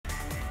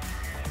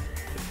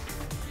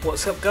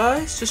What's up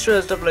guys, just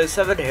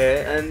Rose007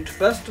 here, and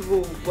first of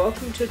all,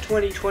 welcome to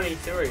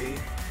 2023.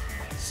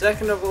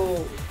 Second of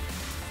all,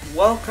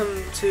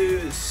 welcome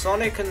to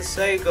Sonic and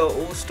Sega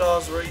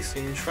All-Stars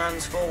Racing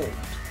Transformed.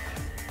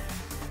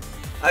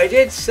 I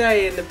did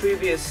say in the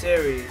previous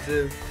series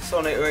of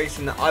Sonic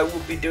Racing that I will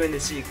be doing the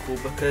sequel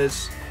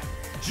because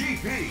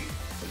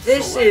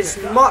this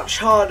is much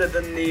harder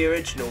than the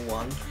original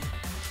one,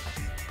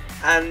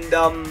 and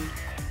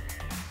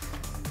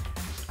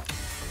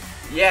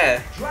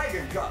yeah,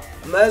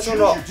 may as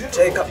well not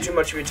take up too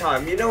much of your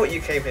time. You know what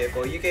you came here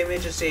for. You came here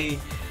to see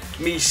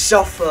me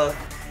suffer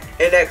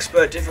in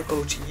expert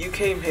difficulty. You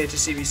came here to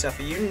see me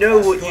suffer. You know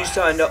what you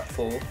signed up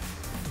for.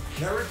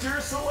 Character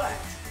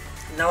select.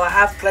 Now I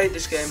have played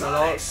this game a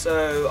lot,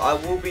 so I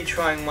will be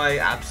trying my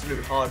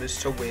absolute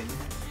hardest to win.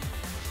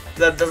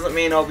 That doesn't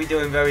mean I'll be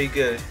doing very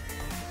good.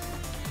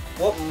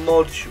 What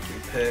mod should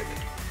we pick?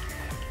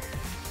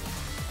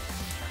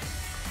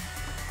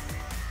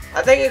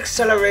 I think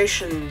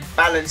acceleration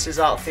balances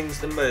out things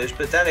the most,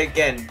 but then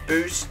again,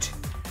 boost.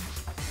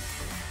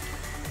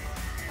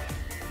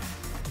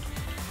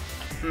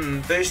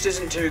 Boost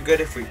isn't too good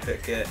if we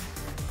pick it.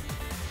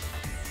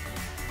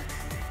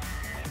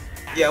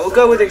 Yeah, we'll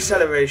go with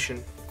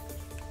acceleration.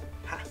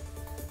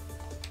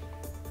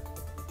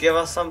 Give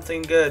us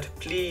something good,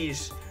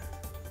 please.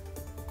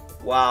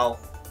 Wow.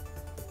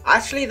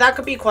 Actually, that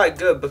could be quite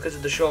good because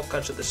of the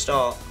shortcuts at the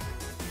start.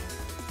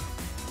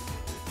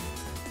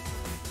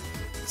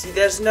 See,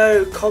 there's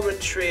no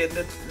commentary in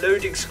the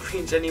loading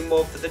screens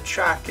anymore for the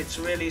track. It's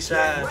really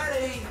sad.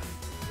 Get ready.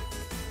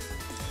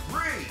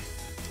 3,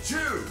 2,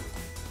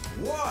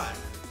 1.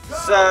 Go.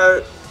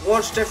 So,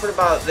 what's different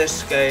about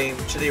this game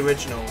to the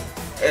original?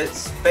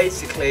 It's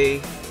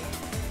basically,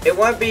 it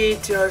won't be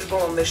too notable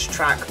on this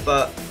track,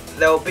 but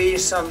there'll be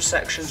some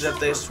sections of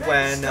this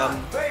when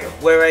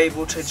we're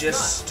able to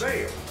just,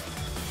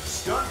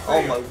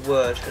 oh my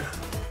word,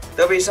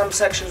 there'll be some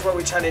sections where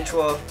we turn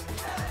into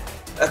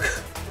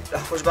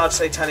I was about to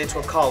say turn into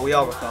a car, we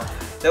are a car.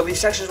 There'll be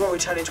sections where we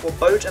turn into a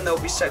boat, and there'll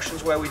be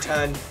sections where we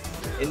turn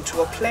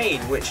into a plane,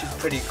 which is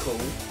pretty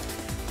cool.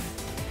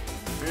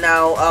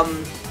 Now,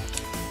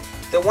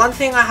 the one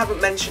thing I haven't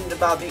mentioned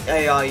about the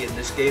AI in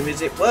this game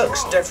is it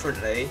works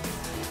differently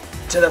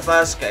to the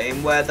first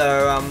game, where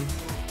they're,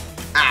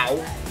 ow.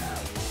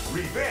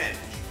 Revenge.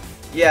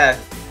 Yeah,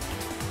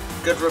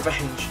 good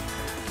revenge.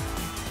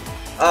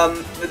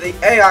 With the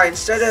AI,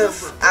 instead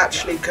of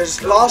actually,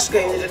 because last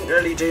game they didn't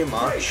really do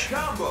much.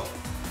 Combo.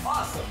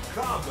 Awesome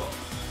combo.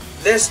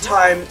 This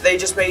time they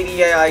just made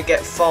the AI get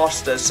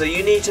faster, so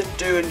you need to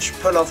do and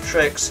pull off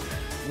tricks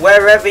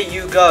wherever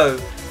you go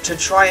to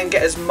try and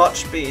get as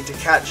much speed to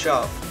catch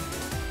up.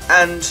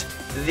 And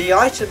the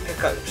item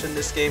pickups in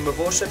this game have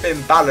also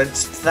been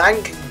balanced,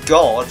 thank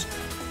God,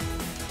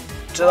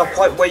 to the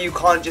point where you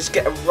can't just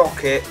get a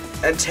rocket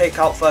and take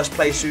out first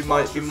place who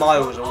might be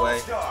miles away.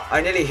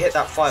 I nearly hit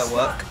that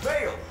firework.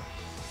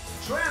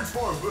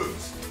 Transform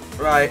boost.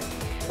 Right,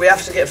 we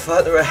have to get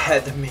further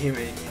ahead than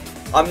Mimi.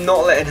 I'm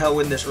not letting her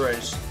win this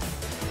race.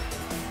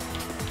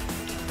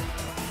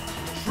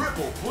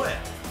 Triple flip.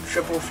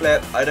 Triple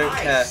flip, I don't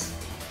care.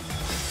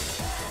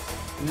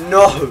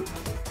 No!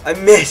 I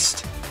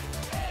missed!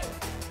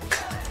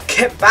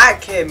 Get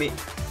back here, me!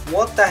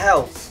 What the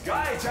hell?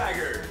 Sky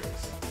Tigers.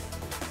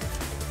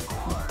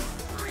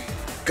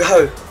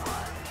 Go!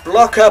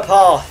 Block her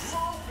path!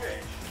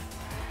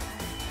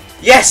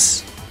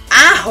 Yes!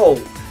 Ow!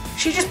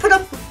 She just put a...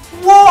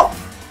 What?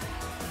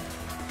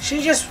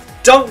 She just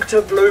dunked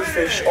a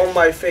blowfish on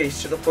my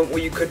face to the point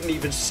where you couldn't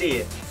even see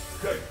it.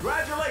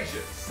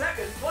 Congratulations,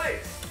 second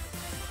place.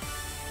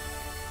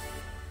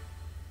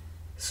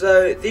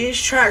 So,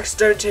 these tracks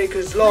don't take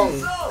as long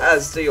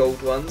as the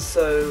old ones,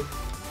 so...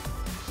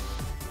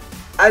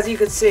 As you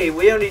can see,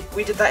 we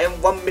did that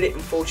in 1 minute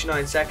and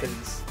 49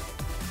 seconds.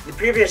 The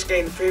previous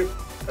game,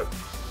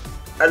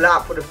 a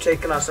lap would have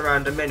taken us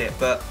around a minute,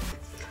 but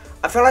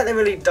I feel like they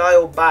really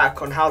dialed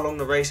back on how long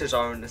the races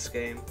are in this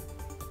game.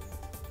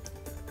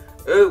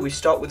 Oh, we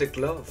start with a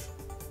glove.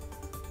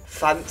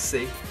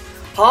 Fancy.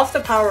 Half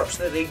the power-ups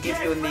that they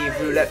give you in the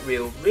roulette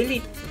wheel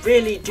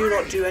really do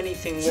not do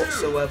anything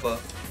whatsoever.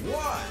 1,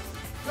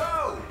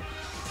 go!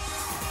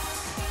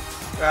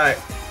 Right.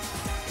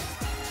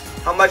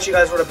 How much you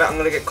guys want to bet I'm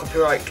going to get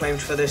copyright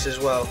claimed for this as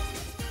well?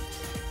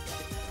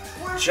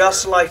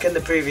 Just like in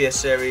the previous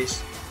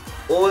series,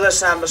 all the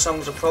Samba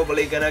songs are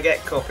probably going to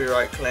get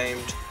copyright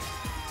claimed.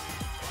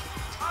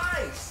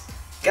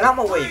 Get out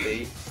my way,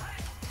 B.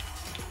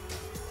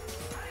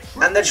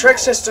 And the trick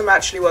system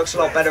actually works a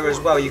lot better as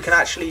well. You can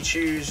actually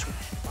choose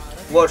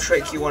what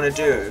trick you want to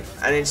do,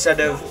 and instead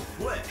of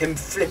him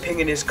flipping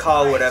in his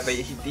car or whatever,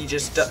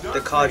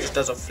 the car just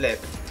does a flip.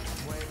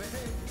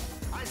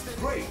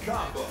 Great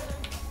combo.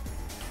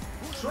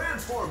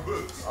 Transform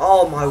boost.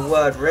 Oh my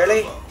word,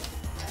 really?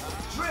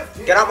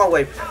 Get out my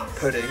way,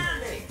 pudding.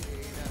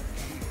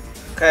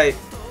 Okay.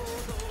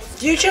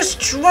 You just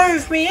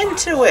drove me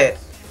into it!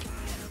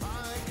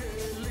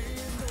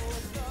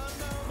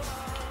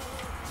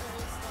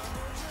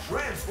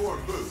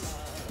 Transform boost.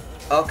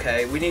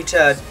 Okay, we need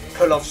to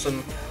pull off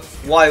some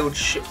wild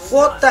shit.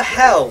 What the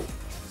hell?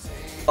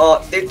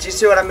 Oh, did you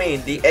see what I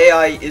mean? The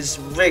AI is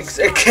rigged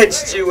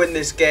against you in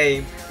this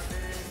game.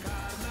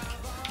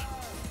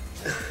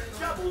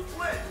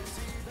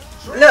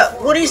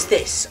 Look, what is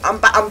this? I'm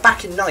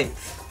back in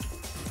 9th.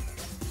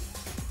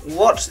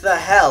 What the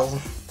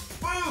hell?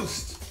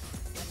 Boost.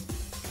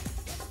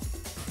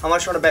 How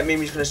much want to bet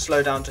Mimi's going to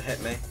slow down to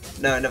hit me?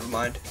 No, never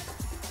mind.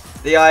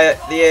 The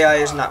AI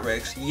isn't that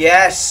rigged.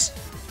 Yes!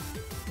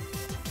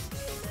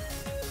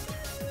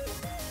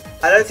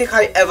 I don't think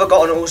I ever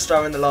got an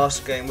all-star in the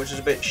last game, which is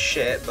a bit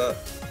shit, but...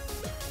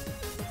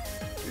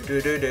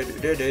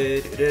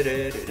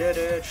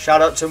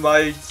 Shout out to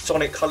my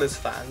Sonic Colors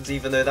fans,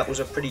 even though that was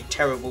a pretty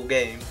terrible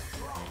game.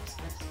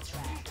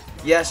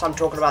 Yes, I'm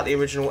talking about the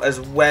original as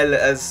well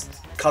as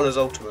Colors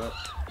Ultimate.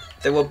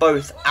 They were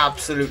both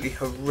absolutely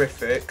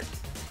horrific.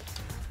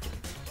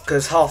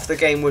 Because half the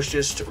game was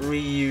just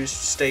reused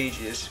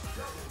stages.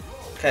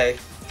 Okay.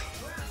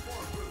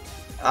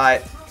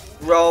 Alright.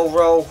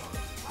 Roll.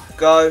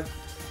 Go.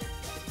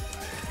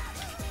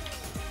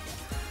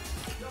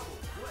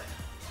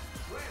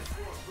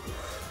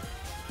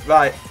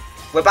 Right.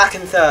 We're back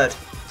in 3rd.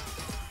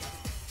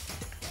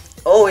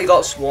 Oh, he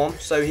got Swarm,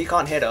 so he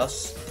can't hit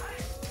us.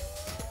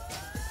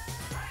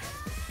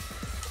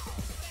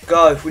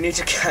 Go. We need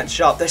to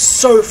catch up. They're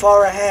so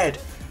far ahead.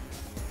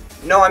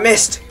 No, I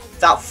missed.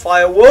 That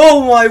fire.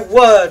 Whoa, my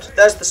word.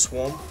 There's the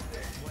Swarm.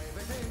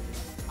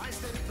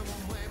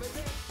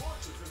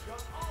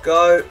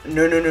 Go.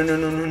 No.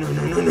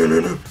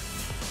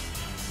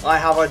 I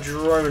have a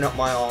drone up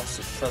my arse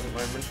at the present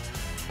moment.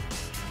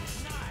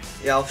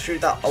 Yeah, I'll shoot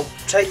that. I'll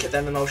take it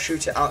then and I'll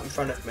shoot it out in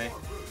front of me.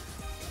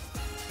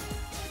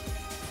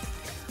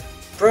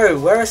 Bro,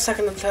 we're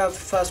 2nd and 3rd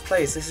for 1st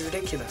place. This is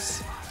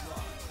ridiculous.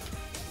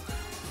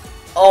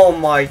 Oh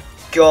my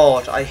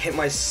god, I hit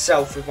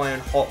myself with my own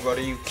hot rod.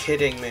 Are you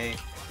kidding me?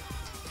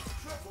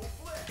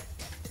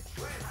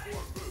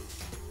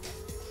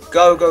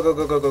 Go.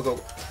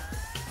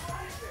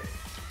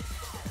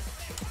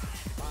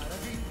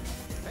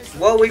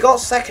 Well, we got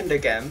 2nd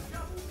again.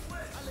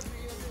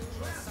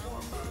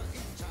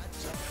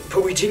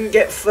 But we didn't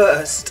get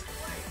 1st.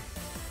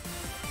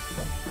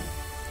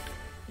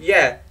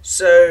 Yeah,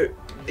 so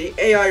the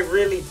AI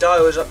really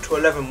dials up to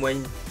 11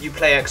 when you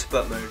play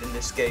expert mode in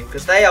this game,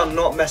 because they are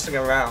not messing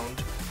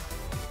around.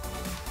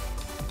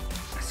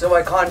 So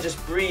I can't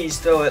just breeze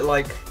through it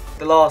like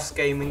the last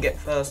game and get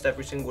 1st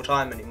every single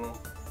time anymore.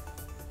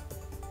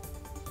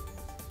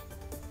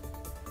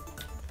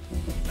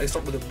 I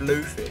stop with a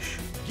bluefish.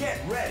 Get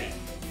ready.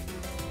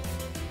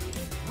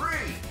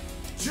 3,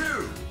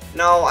 2.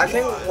 Now, I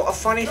think what a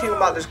funny thing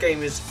about this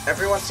game is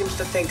everyone seems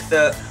to think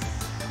that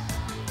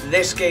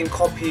this game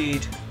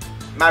copied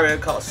Mario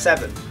Kart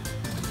 7,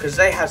 because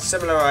they had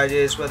similar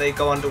ideas where they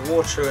go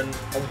underwater and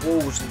on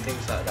walls and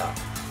things like that.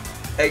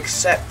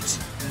 Except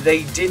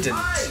they didn't.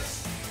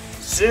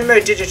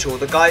 Sumo Digital,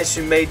 the guys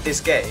who made this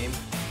game,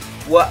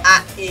 were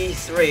at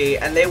E3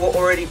 and they were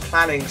already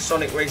planning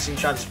Sonic Racing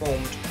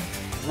Transformed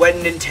when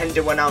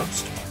Nintendo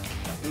announced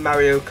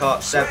Mario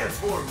Kart 7.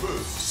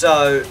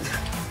 So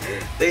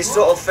they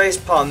sort of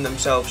facepalmed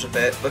themselves a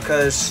bit,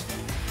 because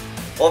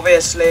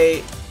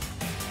obviously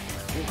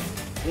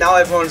now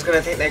everyone's going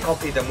to think they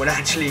copied them when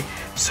actually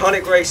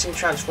Sonic Racing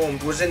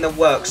Transformed was in the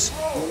works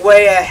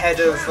way ahead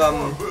of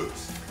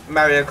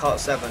Mario Kart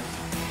 7.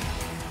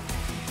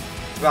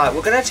 Right,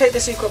 we're going to take the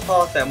secret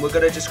path then. We're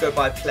going to just go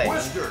by plane,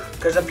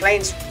 because the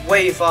plane's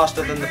way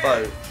faster than the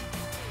boat.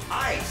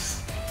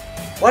 Ice.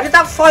 Why did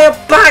that fire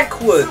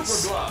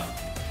backwards?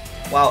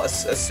 Wow, a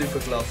super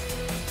glove.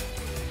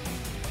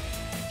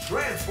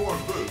 Transform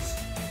boost.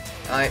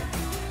 Alright.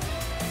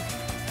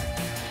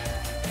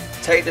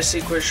 Take the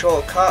secret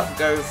shortcut,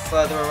 go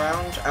further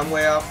around, and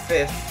we are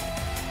 5th.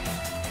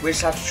 We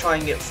just have to try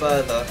and get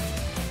further.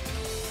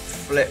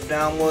 Flip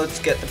downwards,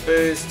 get the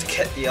boost,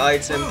 get the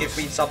item, give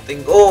me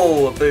something.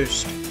 Oh, a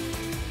boost.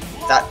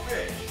 That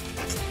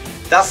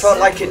felt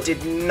like it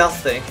did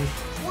nothing.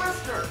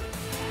 Twister.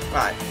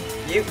 Right.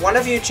 One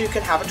of you two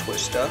can have a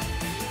twister.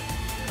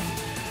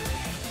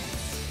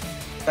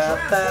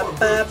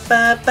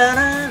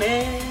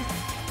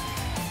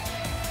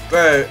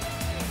 Bro,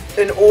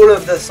 in all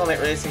of the Sonic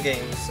Racing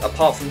games,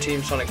 apart from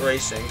Team Sonic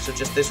Racing, so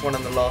just this one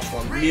and the last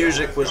one,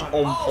 music was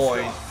on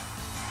point.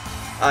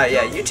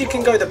 Yeah, you two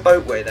can go the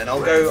boat way then.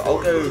 I'll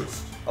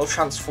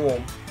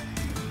transform.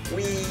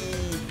 Whee!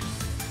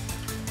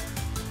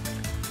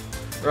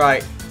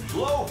 Right.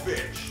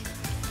 Blowfish.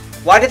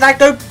 Why did that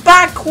go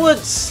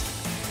backwards?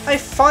 I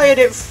fired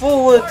it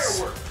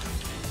forwards.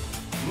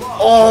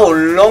 Oh,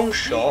 long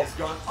shot.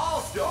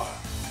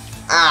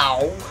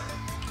 Ow.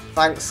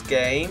 Thanks,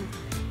 game.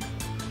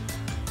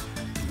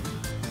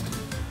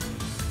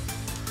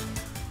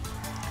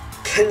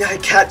 Can I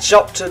catch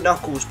up to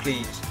Knuckles,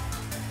 please?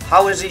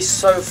 How is he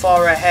so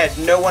far ahead?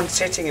 No one's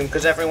hitting him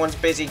because everyone's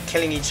busy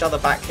killing each other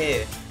back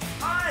here.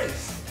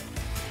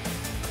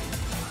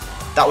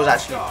 That was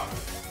actually...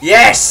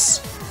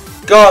 Yes!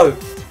 Go!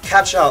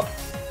 Catch up.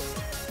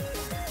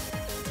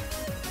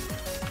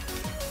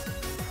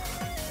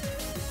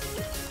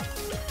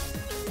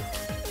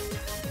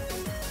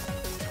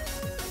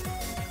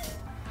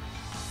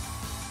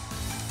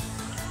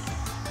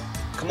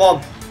 Come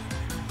on.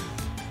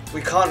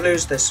 We can't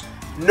lose this.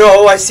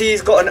 No, I see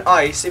he's got an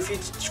ice. If he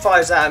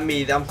fires that at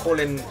me, then I'm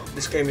calling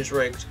this game is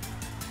rigged.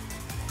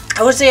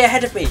 How is he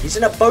ahead of me? He's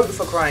in a boat,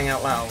 for crying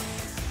out loud.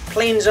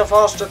 Planes are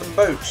faster than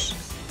boats.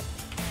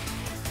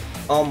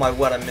 Oh my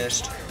word, I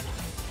missed.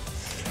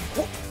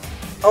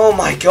 Oh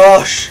my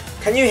gosh.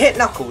 Can you hit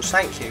Knuckles?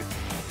 Thank you.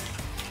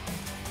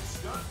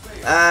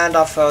 And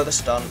I failed the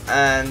stunt.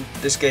 And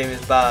this game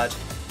is bad.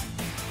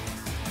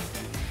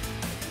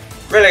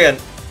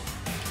 Brilliant.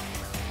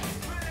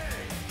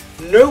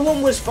 No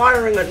one was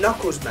firing at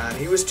Knuckles, man.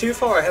 He was too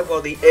far ahead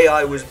while the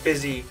AI was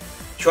busy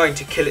trying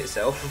to kill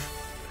itself.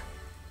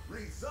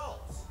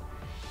 Results.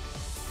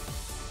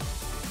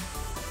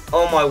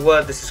 Oh my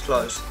word, this is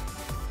close.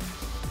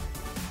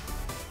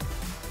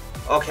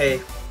 Okay,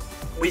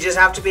 we just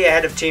have to be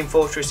ahead of Team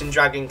Fortress in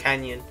Dragon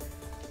Canyon.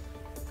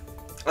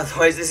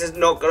 Otherwise, this is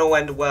not going to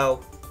end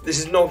well. This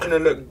is not going to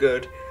look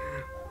good.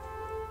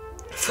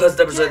 First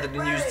episode of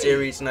the new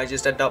series, and I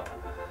just end up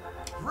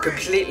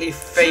completely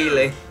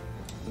failing.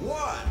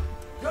 1,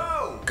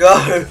 go!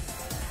 Go!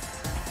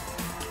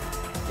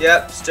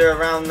 Yep, stir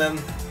around them.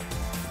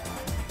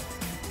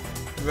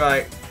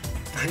 Right,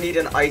 I need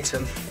an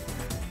item.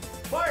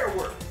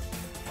 Firework!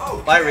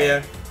 Okay. Bye,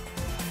 Rio.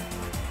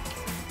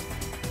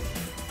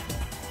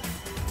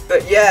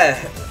 But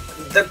yeah,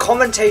 the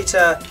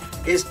commentator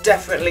is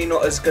definitely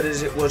not as good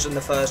as it was in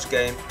the first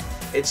game.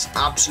 It's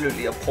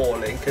absolutely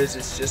appalling because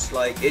it's just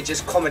like, it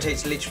just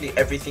commentates literally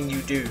everything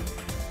you do.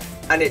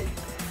 And it...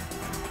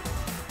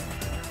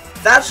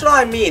 That's what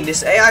I mean,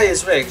 this AI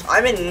is rigged.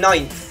 I'm in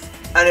 9th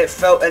and it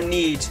felt a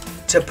need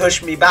to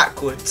push me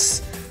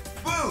backwards.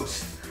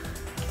 Boost!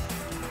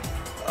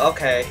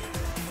 Okay.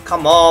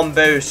 Come on,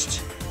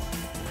 boost.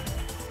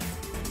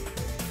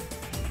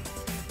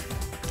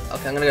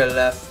 Okay, I'm gonna go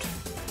left.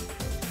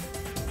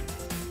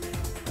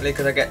 Only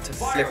because I get to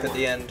flip at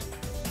the end.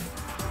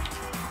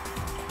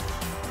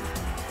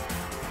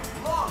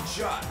 Long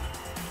shot!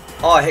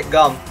 Oh, I hit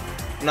gum.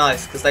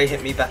 Nice, because they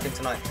hit me back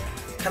into 9th.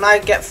 Can I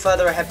get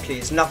further ahead,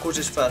 please? Knuckles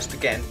is first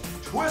again.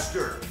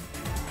 Twister!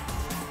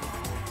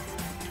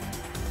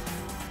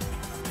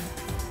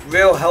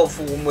 Real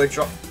helpful when we're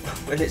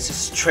when it's a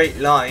straight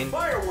line.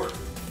 Firework!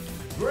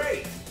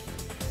 Great!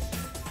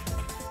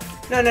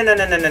 No, no, no,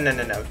 no, no, no, no,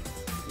 no, no.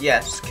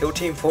 Yes, kill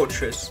Team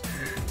Fortress.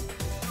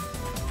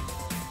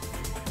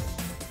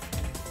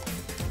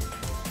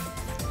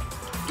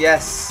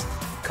 Yes,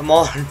 come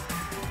on.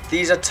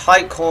 These are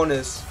tight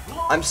corners.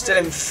 I'm still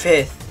in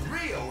 5th.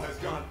 Rio has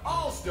gone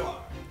all-star!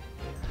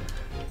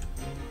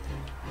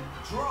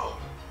 Drone!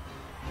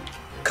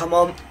 Come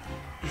on.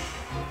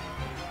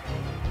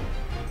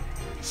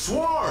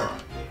 Swarm!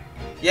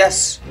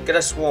 Yes, get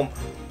a swarm.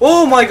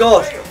 Oh my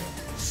god. Fail!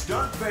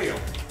 Stunt fail!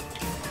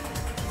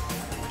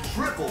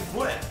 Triple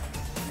flip!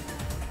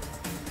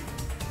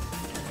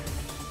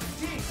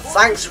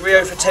 Thanks,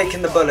 Rio, for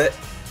taking the bullet.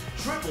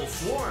 Triple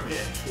swarm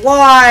hit!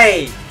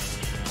 Why?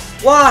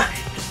 Why?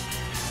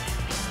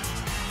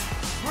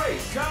 Great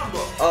combo!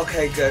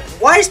 Okay, good.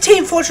 Why is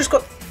Team Fortress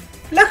got...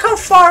 Look how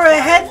far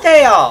ahead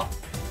they are.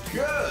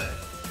 Good!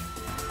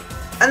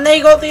 And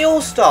they got the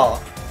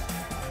All-Star.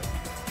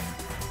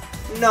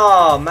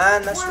 Nah,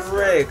 man, that's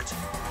rigged.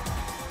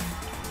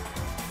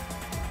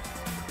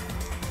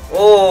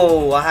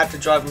 Oh, I had to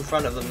drive in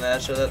front of them there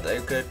so that they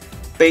could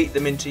bait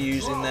them into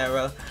using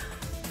their...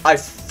 I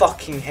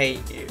fucking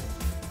hate you.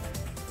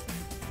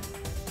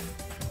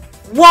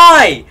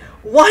 Why?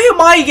 Why am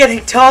I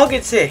getting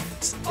targeted?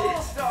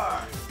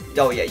 All-star!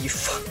 Oh yeah, you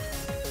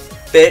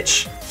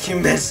bitch, you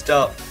messed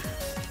up.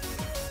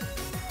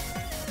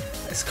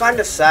 It's kind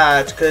of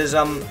sad because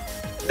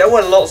there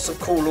were lots of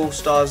cool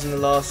All-Stars in the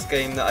last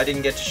game that I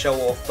didn't get to show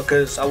off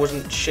because I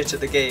wasn't shit at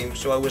the game,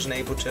 so I wasn't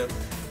able to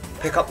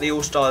pick up the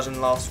All-Stars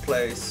in last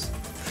place.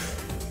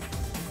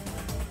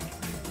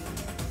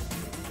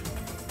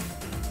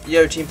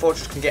 Yo, Team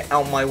Fortress can get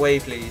out my way,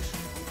 please.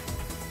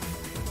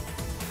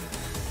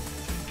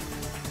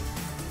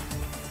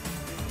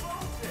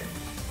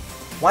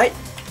 Why?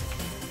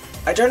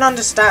 I don't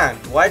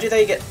understand. Why do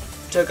they get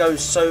to go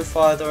so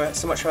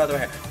much further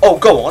ahead? Oh,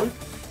 go on.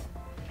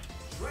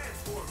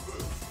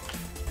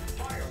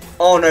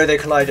 Oh no, they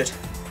collided.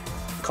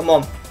 Come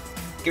on.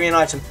 Give me an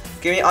item.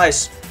 Give me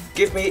ice.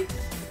 Give me...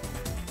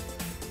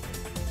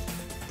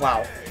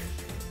 Wow.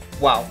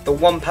 Wow. The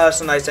one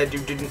person I said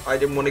I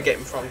didn't want to get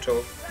in front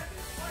of.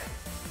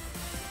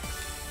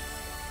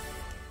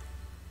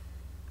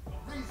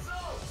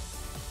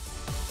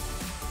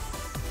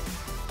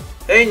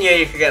 Who knew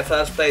you could get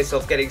first place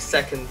off getting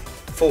second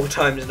 4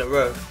 times in a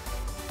row?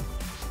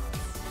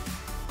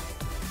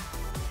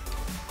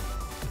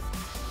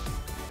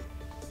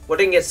 Well,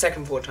 I didn't get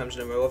second 4 times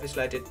in a row.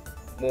 Obviously, I did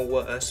more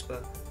worse,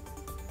 but...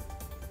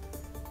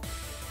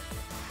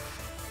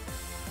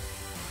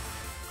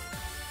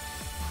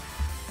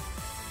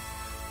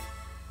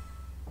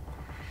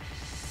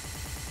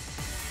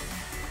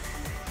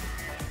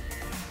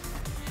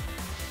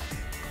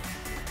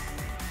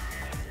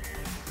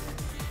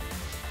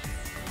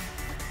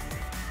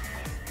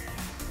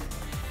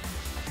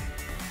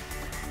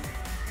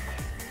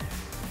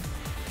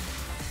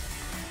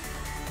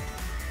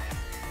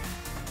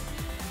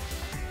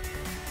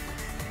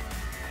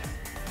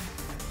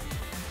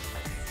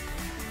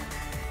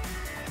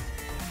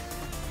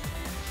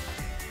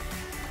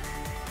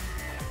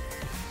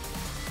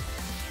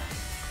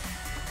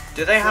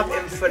 Do they have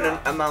infinite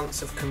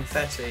amounts of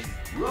confetti?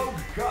 Rogue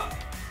Cup.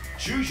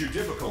 Choose your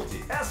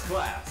difficulty.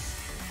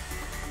 S-Class.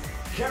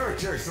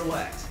 Character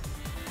select.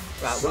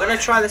 Right, we're going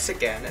to try this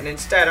again, and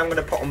instead I'm going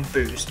to put on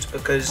boost,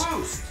 because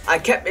Boost. I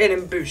kept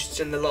hitting boosts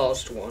in the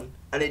last one,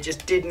 and it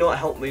just did not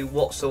help me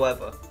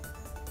whatsoever.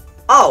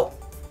 Oh!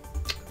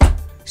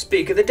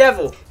 Speak of the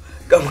devil.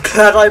 I'm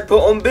glad I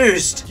put on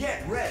boost.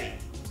 Get ready.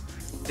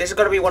 This is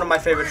going to be one of my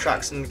favourite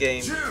tracks in the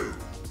game. 2,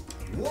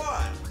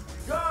 1,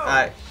 go.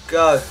 Alright,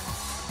 go.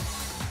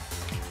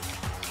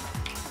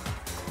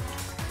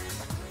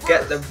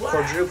 Get the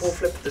quadruple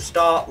flip at the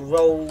start,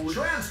 roll,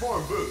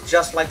 Transform boost.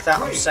 just like that,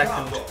 I'm Great second.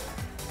 combo.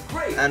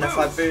 Great And if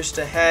I boost. boost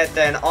ahead,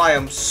 then I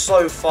am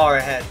so far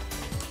ahead.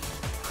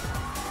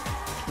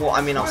 Well,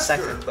 I mean, I'm Twister.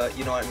 second, but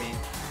you know what I mean.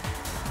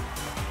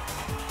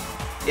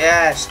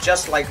 Yes,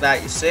 just like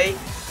that, you see?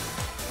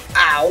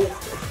 Ow!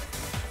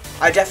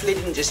 I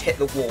definitely didn't just hit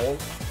the wall.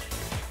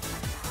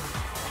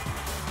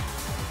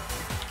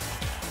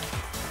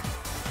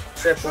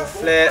 Triple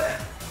flip.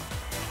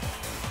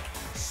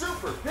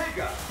 Super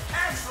pickup.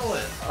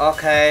 Excellent.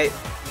 Okay,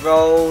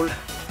 roll,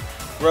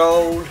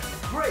 roll.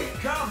 Great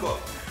combo.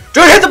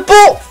 Don't hit the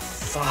ball!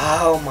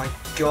 Oh my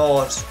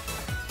god.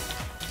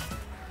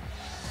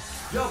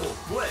 Double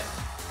flip.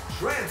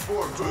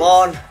 Transform boost. Come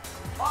on.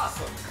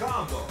 Awesome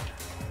combo.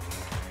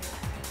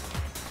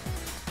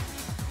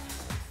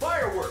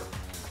 Firework.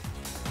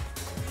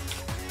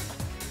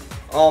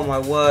 Oh my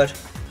word.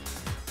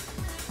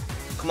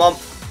 Come on.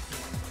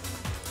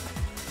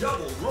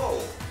 Double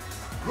roll.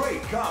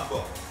 Great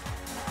combo.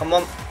 Come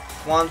on.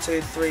 1,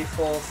 2, 3,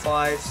 4,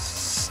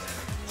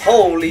 5.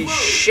 Holy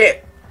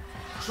shit.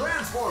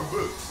 Transform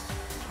boost.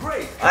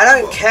 Great combo. I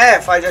don't care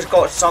if I just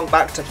got sunk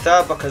back to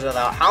third because of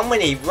that. How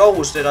many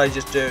rolls did I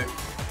just do?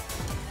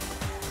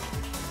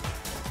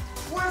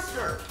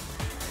 Twister.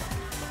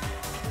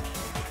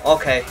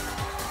 Okay.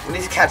 We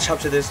need to catch up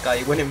to this guy.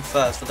 You win him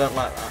first. I don't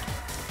like that.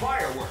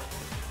 Firework.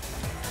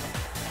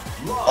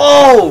 Love.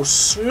 Oh!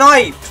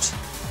 Sniped!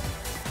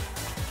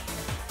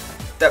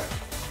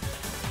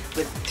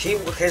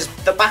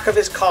 The back of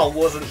his car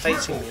wasn't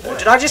facing me though.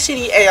 Did I just see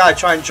the AI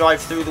try and drive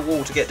through the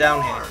wall to get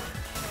down here?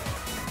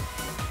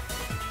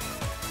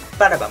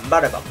 Badabum,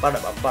 badabum,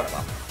 badabum,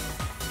 badabum.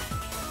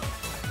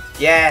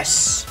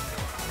 Yes!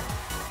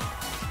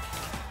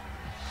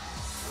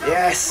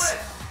 Yes!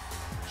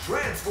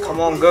 Transform Come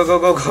on, boost. go, go,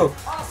 go, go.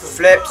 Awesome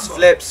Flips, combo.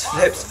 flips,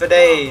 flips Awesome for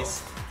days.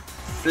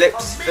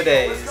 Flips combo. for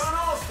Amigo has days. gone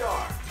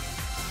all-star.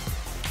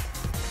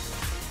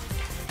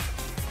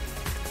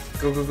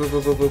 Go, go, go,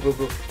 go, go, go, go,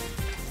 go.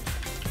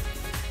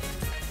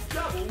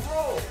 Double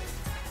roll.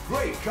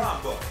 Great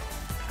combo.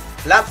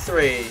 Lap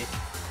 3.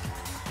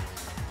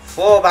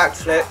 4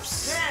 backflips.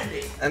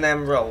 Outstanding. And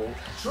then roll.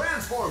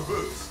 Transform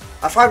boost.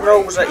 I find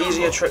rolls are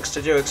easier tricks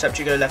to do except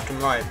you go left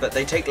and right, but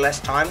they take less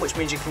time, which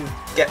means you can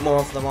get more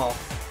of them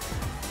off.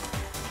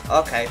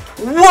 Okay.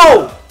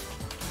 Whoa!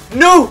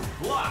 No!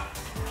 Block.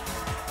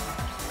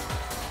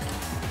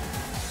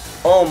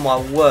 Oh my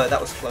word, that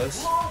was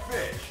close.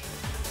 Blowfish.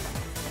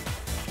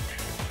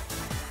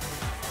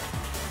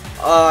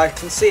 I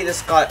can see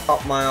this guy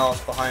up my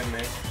arse behind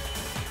me.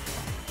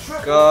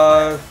 Triple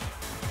Go.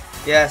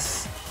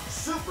 Yes.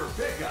 Super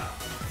pickup.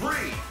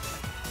 Freeze.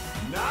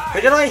 Nice.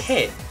 Who did I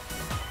hit?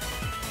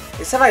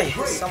 It said I hit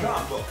Great someone.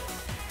 combo.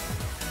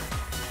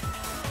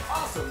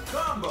 Awesome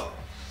combo.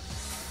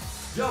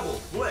 Double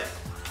flip.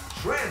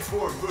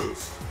 Transform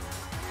boost.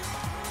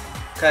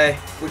 Okay,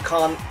 we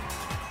can't.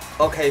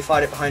 Okay,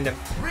 fight it behind him.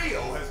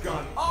 Rio has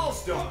gone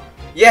all-star.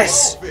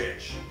 Yes!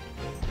 Blowfish.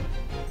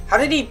 How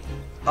did he?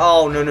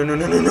 Oh no no no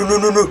no no no no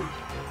no no!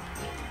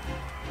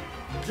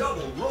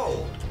 Double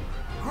roll.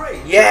 Great.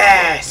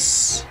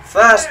 Yes!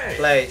 First Hey.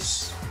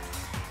 place.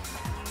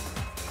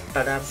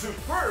 Ba-dam.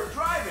 Superb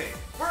driving.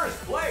 First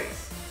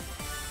place.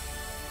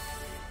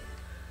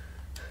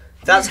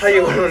 That's how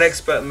you win on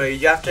expert mode.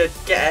 You have to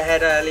get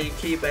ahead early,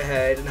 keep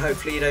ahead, and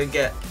hopefully you don't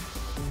get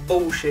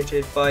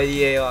bullshitted by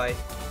the AI.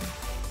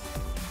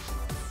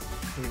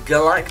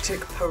 Galactic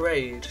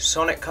Parade,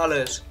 Sonic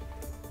Colors.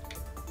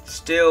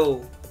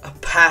 Still a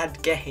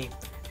bad game.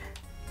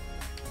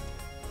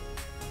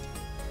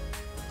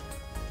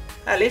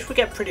 At least we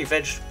get pretty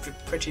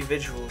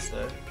visuals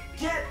though.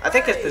 Get I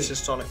think ready. this is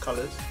Sonic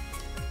Colors.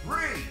 3,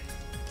 2,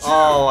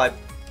 Oh, I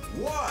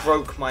 1.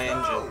 broke my Go.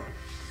 engine.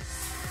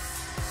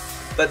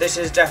 But this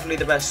is definitely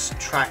the best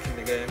track in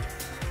the game.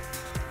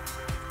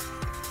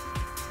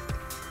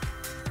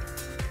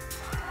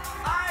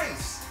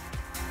 Ice.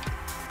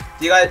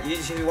 You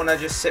guys, you want to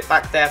just sit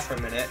back there for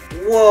a minute?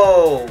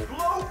 Whoa!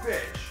 Blowfish.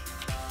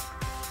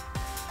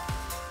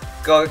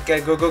 Go,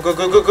 go, go, go, go,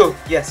 go, go, go!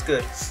 Yes,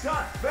 good.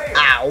 Stunt fail.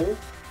 Ow!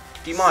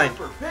 Do you mind?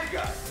 Super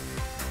pickup.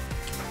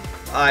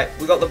 Alright,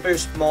 we got the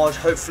boost mod.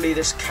 Hopefully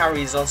this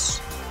carries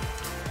us.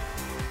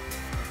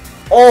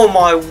 Oh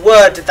my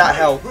word, did that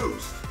help?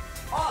 Boost.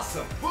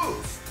 Awesome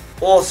boost.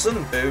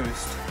 Awesome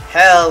boost.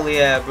 Hell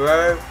yeah,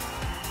 bro.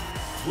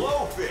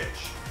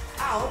 Blowfish.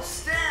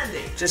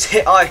 Outstanding. Just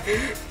hit I.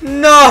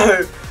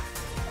 No!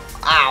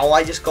 Ow,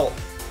 I just got.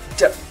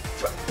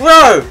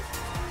 Bro!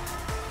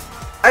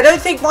 I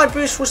don't think my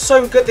boost was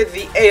so good that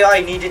the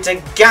AI needed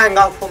to gang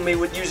up on me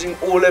with using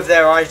all of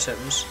their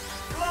items.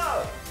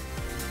 Glove.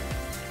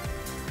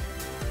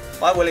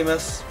 Bye,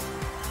 Willimus.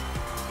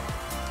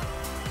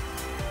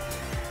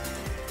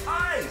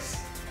 Ice.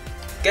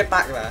 Get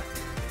back there.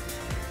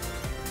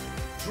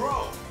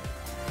 Drone.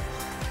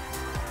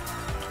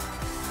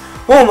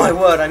 Oh my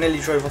word, I nearly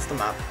drove off the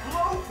map.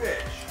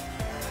 Blowfish.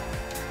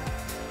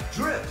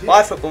 Drift.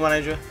 Bye, Football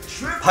Manager.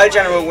 Triple Bye,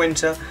 General A.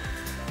 Winter.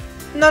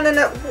 No.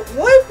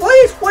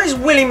 Why is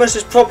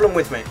Willimus's problem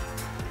with me?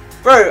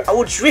 Bro, I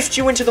will drift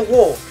you into the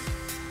wall.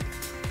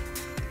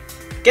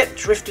 Get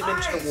drifted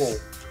into the wall.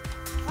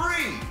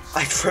 Freeze.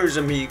 I froze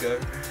Amigo.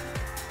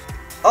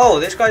 Oh,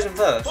 this guy's in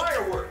first.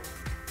 Firework.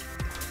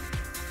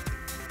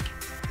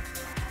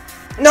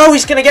 No,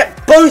 he's gonna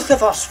get both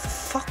of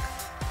us. Fuck.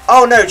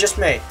 Oh no, just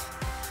me.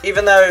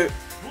 Even though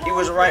he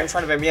was right in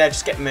front of him. Yeah,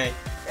 just get me.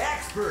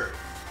 Expert.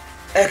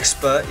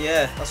 Expert,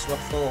 yeah, that's what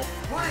I thought.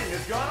 Pudding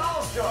has gone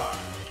all-star.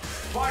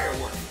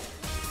 Firework.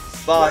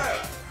 Bye.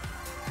 Spread.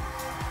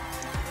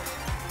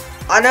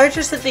 I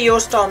noticed that the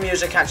All-Star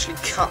music actually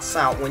cuts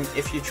out when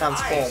if you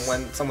transform Nice.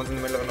 when someone's in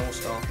the middle of an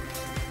All-Star.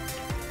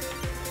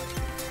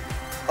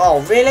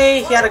 Oh,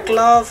 really? He had a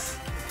glove?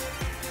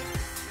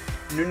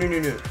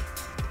 No.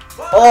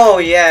 Oh,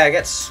 yeah,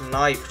 get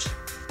sniped.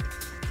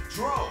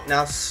 Drone.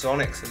 Now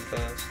Sonic's in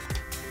first.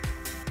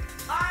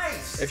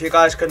 Ice. If you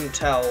guys couldn't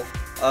tell,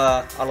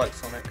 I like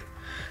Sonic.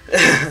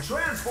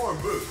 Transform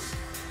boost.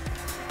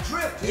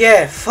 Drift.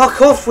 Yeah,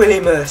 fuck off,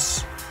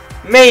 Willimus.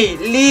 Me,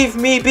 leave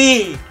me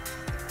be.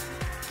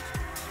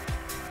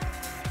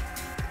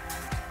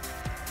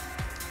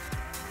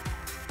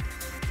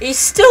 He's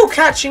still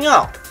catching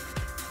up.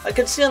 I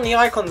can see on the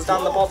icons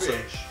down the bottom.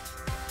 Blowfish.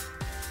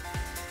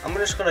 I'm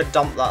just gonna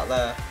dump that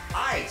there.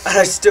 Ice. And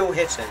I still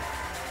hit him.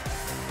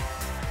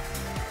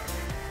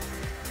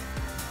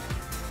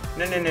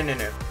 No.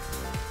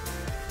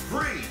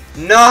 Freeze.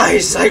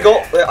 Nice! I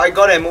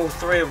got him, all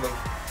three of them.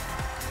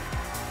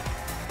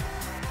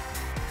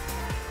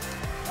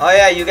 Oh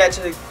yeah, you get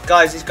to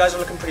guys, these guys are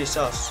looking pretty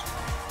sus.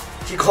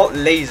 He got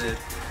lasered.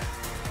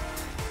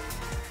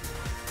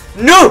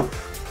 No!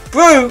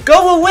 Bro,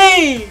 go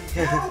away!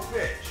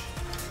 Blowfish.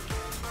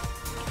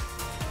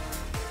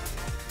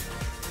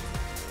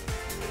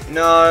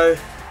 No.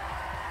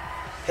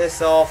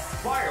 Piss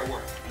off.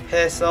 Firework.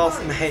 Piss off,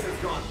 Pudding mate.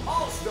 has gone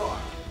all-star.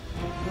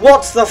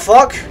 What the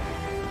fuck?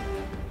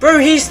 Bro,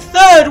 he's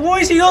third! Why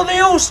is he on the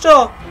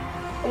All-Star?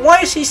 And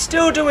why is he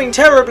still doing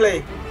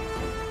terribly?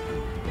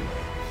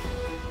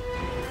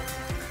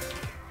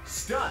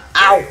 Stunt.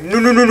 Ow!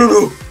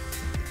 No.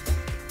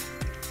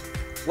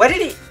 Where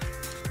did he...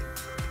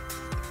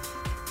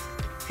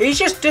 He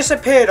just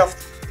disappeared off...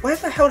 Where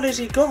the hell has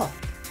he gone?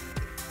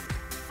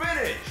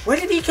 Finish. Where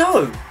did he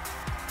go?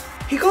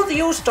 He got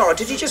the All-Star.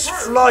 Did he just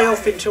fly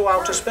off into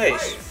outer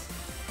space?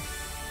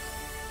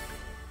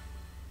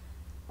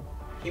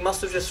 He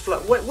must have just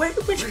flown...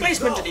 Which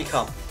placement did he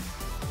come?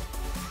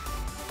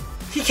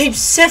 He came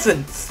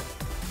 7th!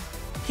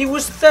 He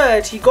was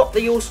 3rd, he got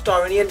the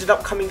All-Star, and he ended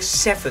up coming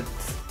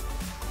 7th.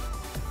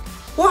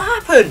 What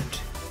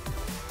happened?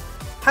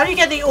 How do you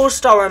get the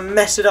All-Star and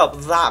mess it up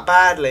that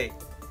badly?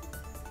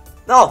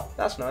 Oh,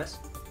 that's nice.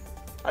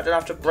 I don't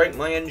have to break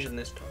my engine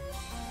this time.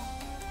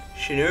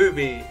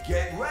 Shinobi.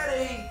 Get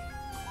ready.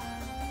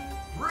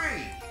 3,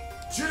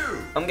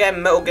 2, I'm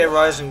getting Metal Gear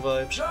Rising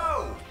vibes.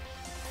 go.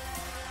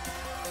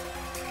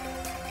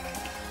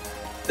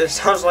 This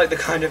sounds like the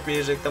kind of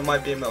music that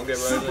might be in Metal Gear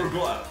Super Rising.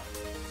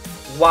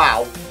 glove.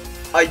 Wow.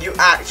 Are you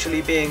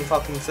actually being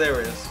fucking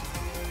serious?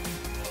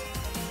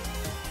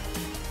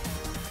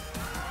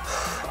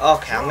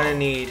 Okay, I'm gonna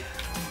need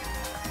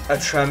a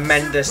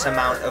tremendous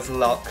amount of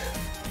luck.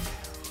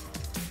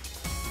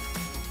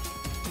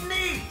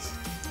 Neat.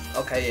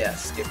 Okay,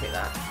 yes, give me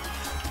that.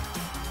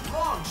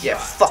 Long shot. Yeah,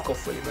 fuck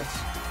off, Willimus.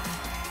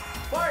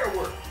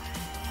 Firework.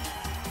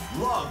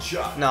 Long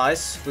shot.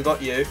 Nice, we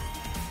got you.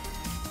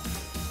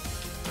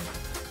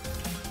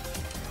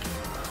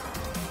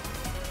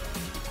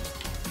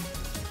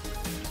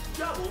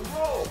 Double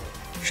roll.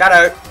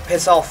 Shadow,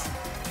 piss off.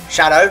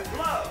 Shadow.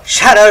 Glove.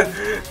 Shadow!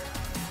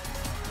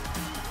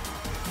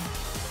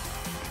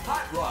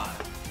 Hot rod.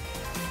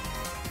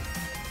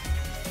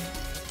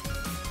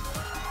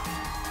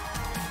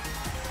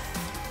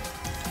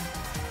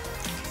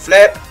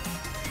 Flip.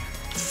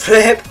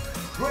 Flip.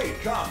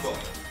 Great combo.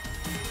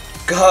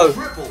 Go.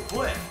 Triple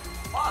flip.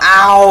 Awesome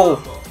Ow.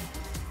 combo.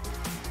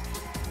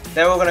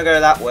 They're all gonna go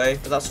that way,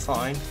 but that's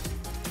fine.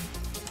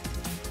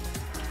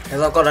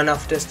 Because I've got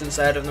enough distance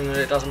ahead of them that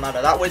it doesn't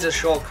matter. That way's a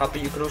shortcut,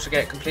 but you could also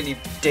get completely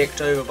dicked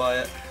over by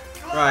it.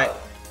 Right.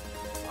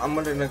 I'm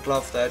wearing a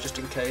glove there, just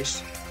in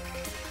case.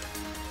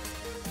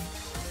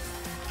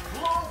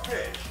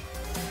 Blowfish.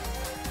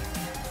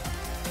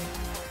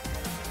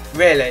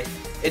 Really?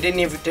 It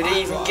didn't even. Did it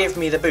even give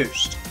me the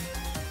boost?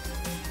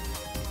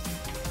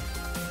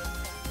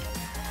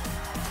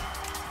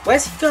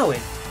 Where's he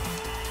going?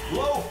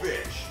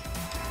 Blowfish.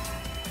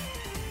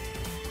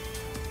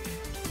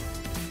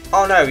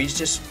 Oh no, he's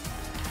just.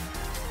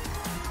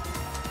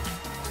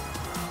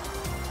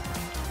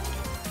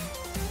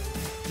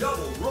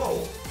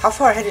 Roll. How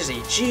far ahead is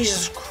he?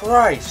 Jesus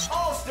Christ.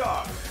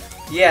 All-Star.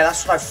 Yeah,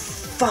 that's what I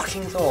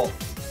fucking thought.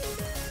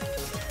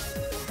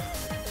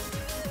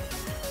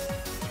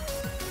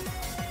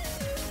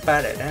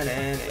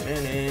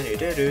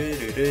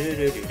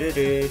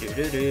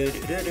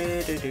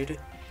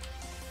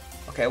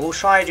 Okay, we'll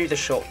try to do the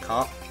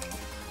shortcut.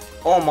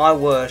 Oh my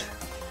word.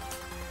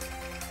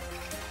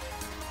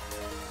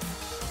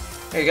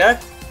 There you go.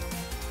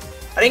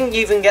 I didn't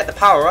even get the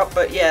power up,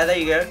 but yeah, there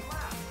you go.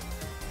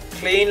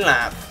 Clean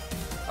lap.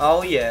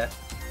 Oh yeah.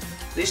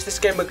 At least this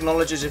game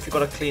acknowledges if you've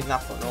got a clean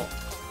lap or not.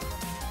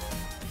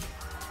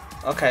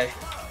 Okay.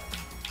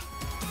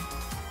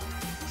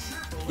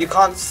 You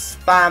can't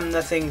spam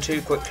the thing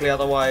too quickly,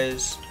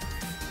 otherwise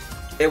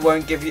it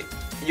won't give you,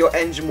 your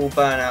engine will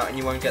burn out and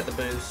you won't get the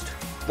boost.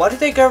 Why did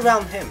they go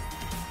around him?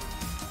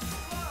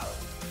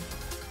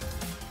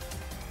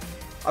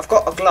 I've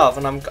got a glove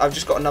and I've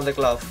just got another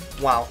glove.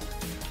 Wow.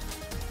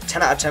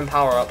 10 out of 10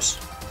 power-ups.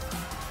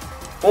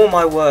 Oh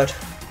my word.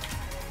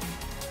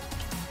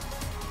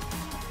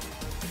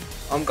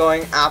 I'm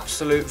going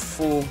absolute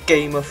full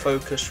gamer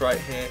focus right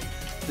here.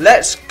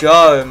 Let's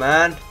go,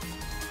 man.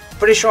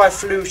 Pretty sure I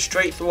flew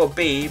straight through a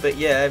bee, but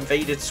yeah,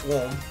 invaded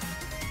swarm.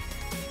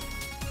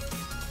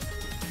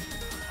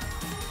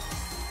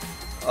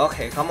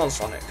 Okay, come on,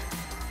 Sonic.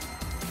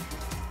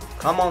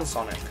 Come on,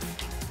 Sonic.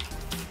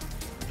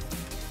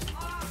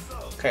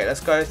 Okay,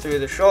 let's go through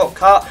the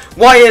shortcut.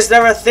 Why is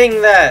there a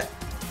thing there?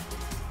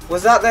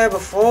 Was that there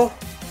before?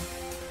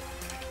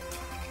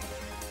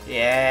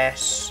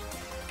 Yes.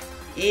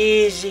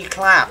 Easy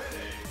clap.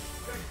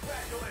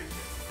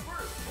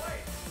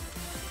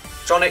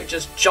 Sonic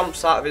just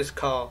jumps out of his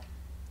car.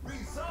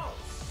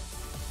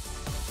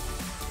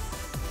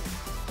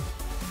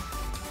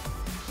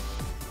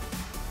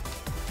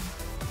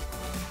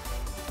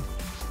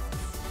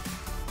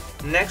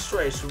 Next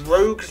race,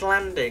 Rogue's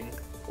Landing.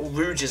 Or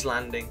Rouge's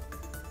Landing.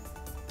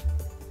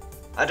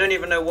 I don't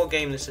even know what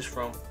game this is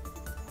from.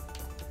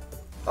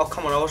 Oh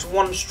come on, I was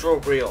one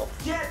strawberry off.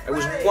 I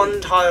was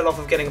one tile off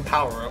of getting a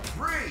power up.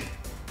 3,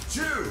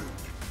 2,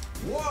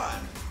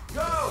 1,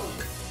 go!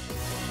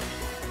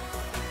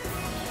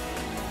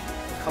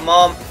 Come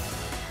on.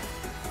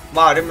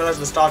 Wow, I didn't realise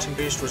the starting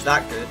boost was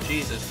that good.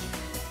 Jesus.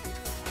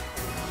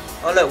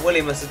 Oh look,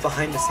 Willimus is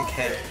behind us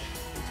again.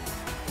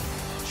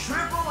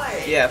 Triple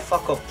A. Yeah,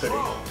 fuck off, Putty.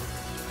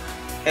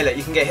 Hey look,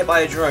 you can get hit by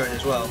a drone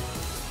as well.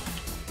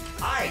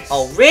 Ice.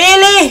 Oh,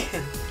 really?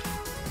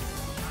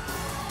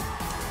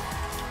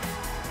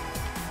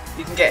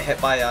 You can get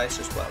hit by ice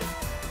as well.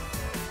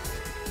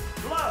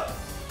 Glove.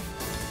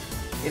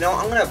 You know,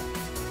 I'm gonna...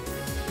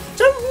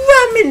 Don't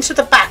ram into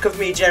the back of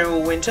me,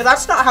 General Winter.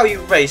 That's not how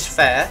you race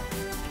fair.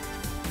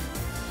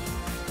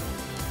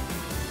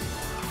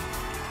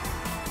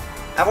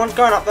 Everyone's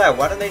going up there.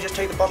 Why don't they just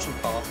take the bottom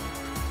path?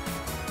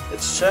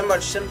 It's so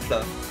much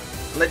simpler.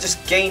 And they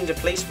just gained a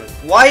placement.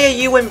 Why are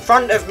you in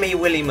front of me,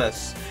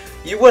 Willimus?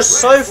 You were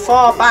so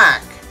far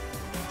back.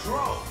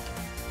 Drone.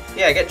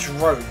 Yeah, get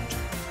droned.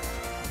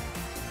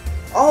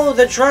 Oh,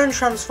 the drone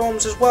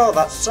transforms as well.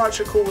 That's such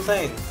a cool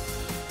thing.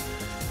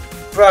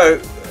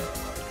 Bro,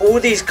 all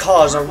these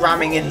cars are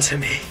ramming into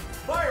me.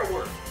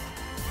 Firework.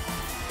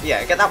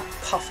 Yeah, get that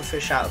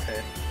pufferfish out of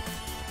here.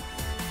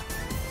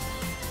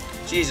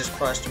 Jesus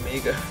Christ,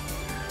 Amiga.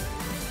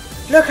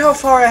 Look how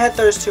far ahead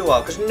those two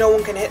are, because no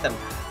one can hit them.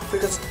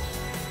 Because...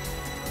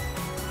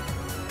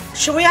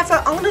 Shall we have a...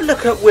 I'm going to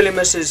look at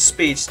Willimus's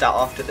speed stat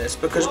after this,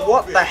 because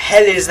what the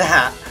hell is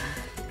that?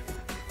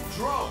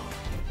 Drone.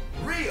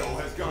 Rio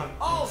has gone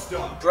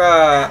all-star.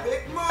 Bruh,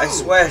 Epic move. I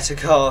swear to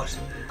God.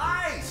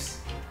 Ice.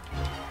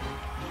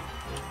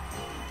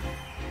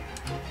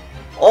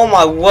 Oh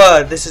my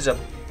word, this is a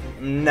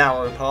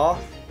narrow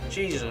path.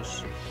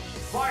 Jesus.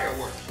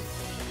 Firework.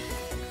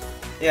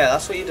 Yeah,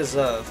 that's what you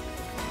deserve.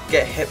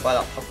 Get hit by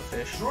that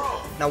pufferfish.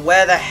 Drone. Now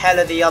where the hell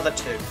are the other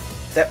two?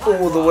 They're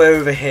all the way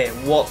over here.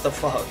 What the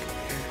fuck?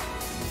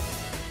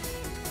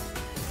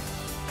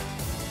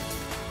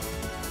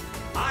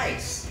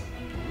 Ice.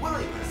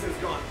 Willimus has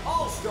gone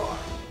all-star.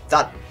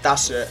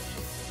 That's it.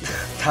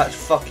 That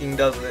fucking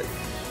does it.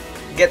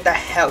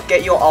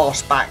 Get your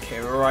arse back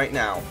here right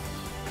now.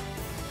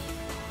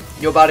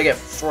 You're about to get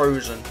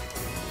frozen.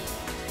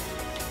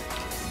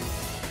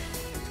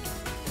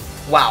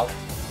 Wow.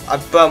 I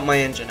burnt my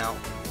engine out.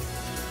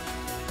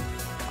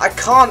 I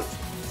can't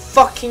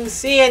fucking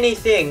see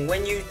anything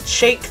when you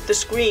shake the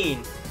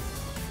screen.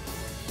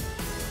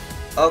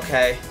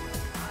 Okay.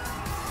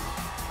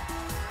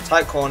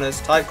 Tight corners,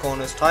 tight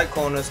corners, tight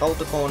corners. Hold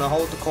the corner,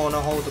 hold the corner,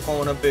 hold the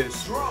corner.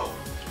 Boost. Drone.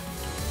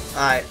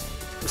 Alright.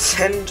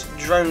 Send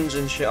drones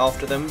and shit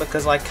after them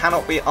because I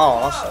cannot be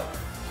arsed.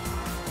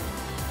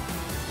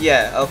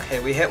 Yeah, okay,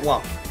 we hit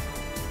one.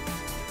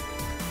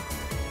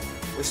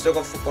 We've still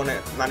got Football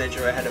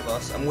Manager ahead of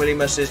us, and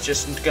Willimus is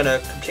just gonna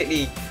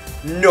completely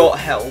not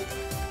help.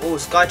 Oh,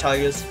 Sky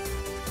Tigers.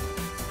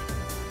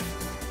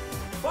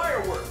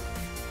 Firework.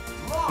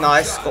 Long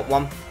Nice, shot. got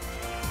one.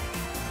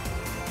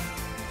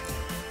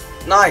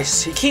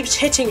 Nice, he keeps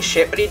hitting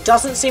shit, but he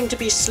doesn't seem to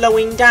be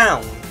slowing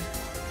down.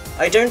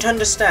 I don't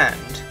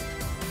understand.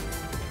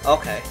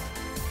 Okay.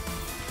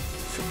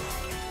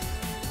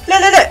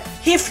 Look!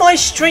 He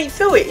flies straight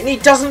through it and he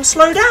doesn't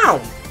slow down.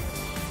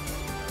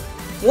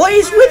 What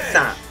is with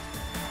that?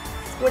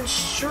 Went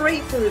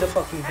straight through the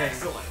fucking thing.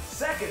 Excellent.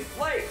 Second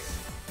place.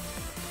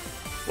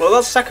 Well,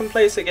 that's second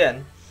place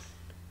again.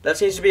 That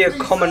seems to be a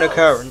common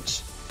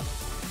occurrence.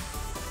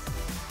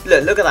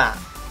 Look at that.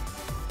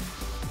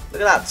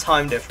 Look at that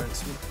time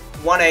difference.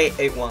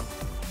 1881.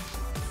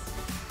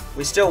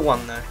 We still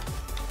won though.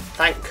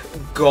 Thank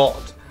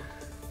God.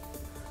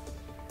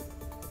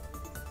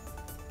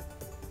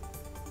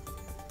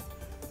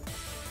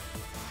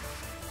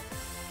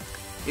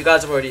 You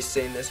guys have already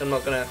seen this. I'm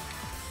not gonna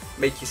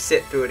make you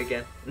sit through it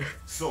again.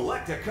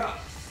 Select a cup.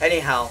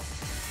 Anyhow,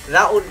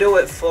 that will do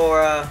it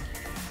for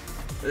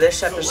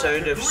this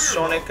episode of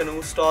Sonic and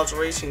All-Stars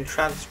Racing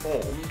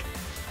Transformed.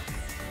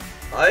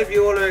 I hope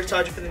you all are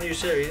excited for the new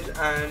series,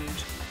 and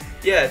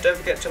yeah, don't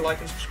forget to like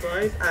and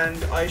subscribe,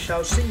 and I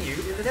shall see you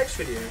in the next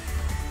video.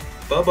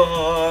 Bye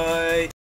bye!